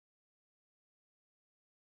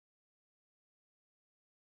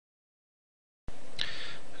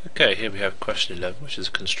Okay, here we have question 11, which is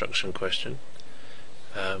a construction question.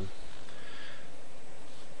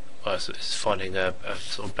 It's finding a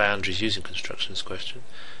sort of boundaries using constructions question.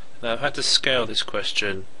 Now I've had to scale this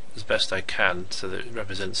question as best I can so that it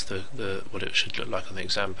represents what it should look like on the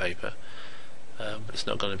exam paper, but it's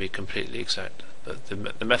not going to be completely exact. But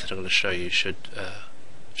the method I'm going to show you should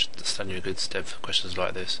stand you in good stead for questions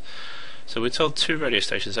like this. So we're told two radio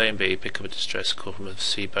stations A and B pick up a distress call from a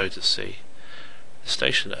C boat at sea.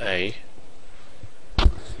 Station A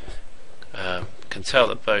can tell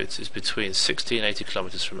that boat is between 60 and 80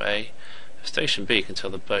 kilometers from A. Station B can tell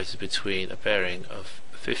the boat is between a bearing of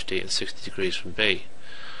 50 and 60 degrees from B.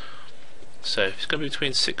 So if it's going to be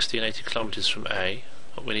between 60 and 80 kilometers from A,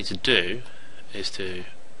 what we need to do is to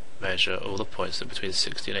measure all the points that are between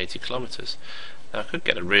 60 and 80 kilometers. Now I could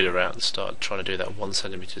get a ruler out and start trying to do that. 1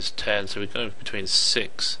 centimeter is 10, so we're going between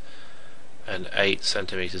 6 and 8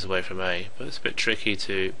 centimeters away from A, but it's a bit tricky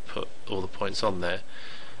to put all the points on there.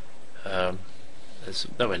 It's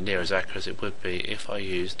nowhere near as accurate as it would be if I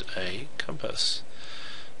used a compass.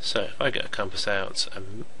 So if I get a compass out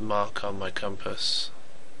and mark on my compass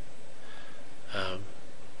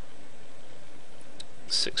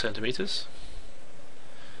 6 centimeters,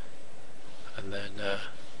 and then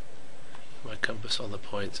my compass on the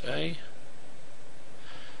point A,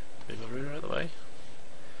 move my ruler out of the way,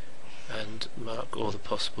 and mark all the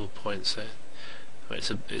possible points there. I mean,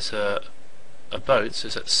 it's a boat, so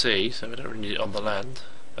it's at sea, so we don't really need it on the land.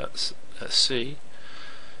 That's at sea,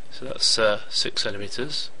 so that's 6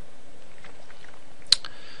 centimeters.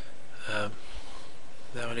 Now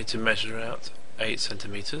I need to measure out 8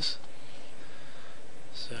 centimeters.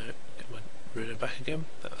 So get my ruler back again.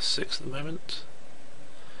 That was 6 at the moment.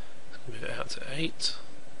 Let's move it out to 8.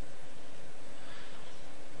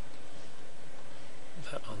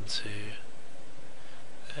 That onto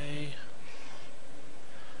A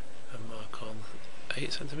and mark on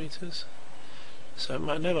 8 centimeters. So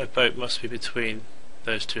I know my boat must be between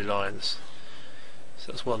those two lines.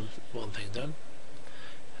 So that's one thing done.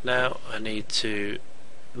 Now I need to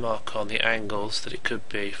mark on the angles that it could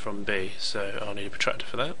be from B, so I'll need a protractor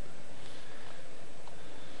for that.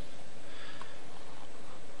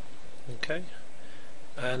 Okay,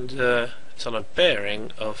 and it's on a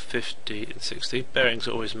bearing of 50 and 60. Bearings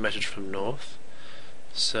are always measured from north,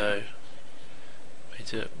 so we need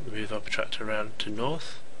to move our protractor around to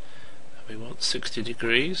north, and we want 60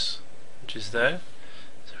 degrees, which is there,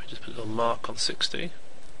 so we just put a little mark on 60.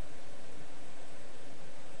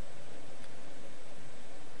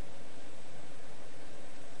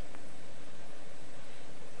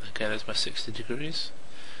 Okay, there's my 60 degrees,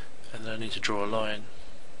 and then I need to draw a line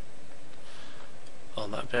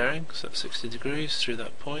on that bearing, so that's 60 degrees through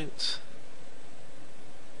that point.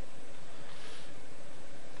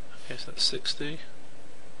 Okay, so that's 60.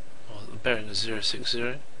 Well, the bearing is 060.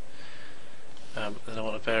 Then I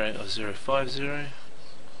want a bearing of 050.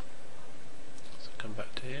 So come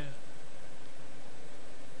back to here.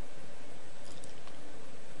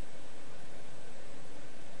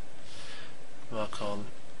 Mark on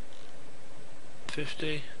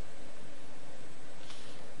 50.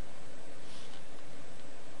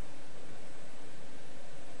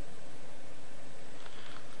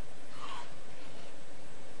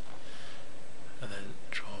 And then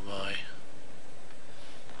draw my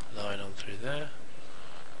line on through there.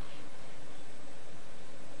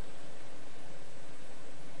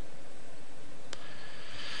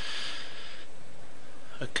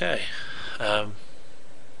 Okay.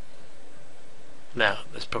 Now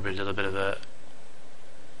there's probably a little bit of a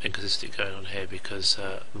inconsistency going on here because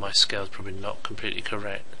my scale is probably not completely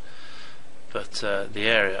correct, but the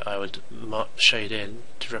area I would shade in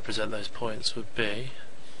to represent those points would be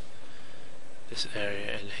this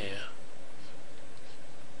area in here.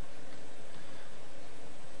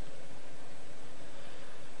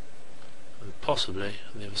 And possibly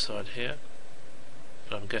on the other side here,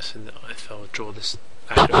 but I'm guessing that if I would draw this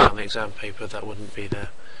accurately on the exam paper, that wouldn't be there.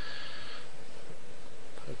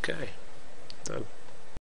 Okay, done.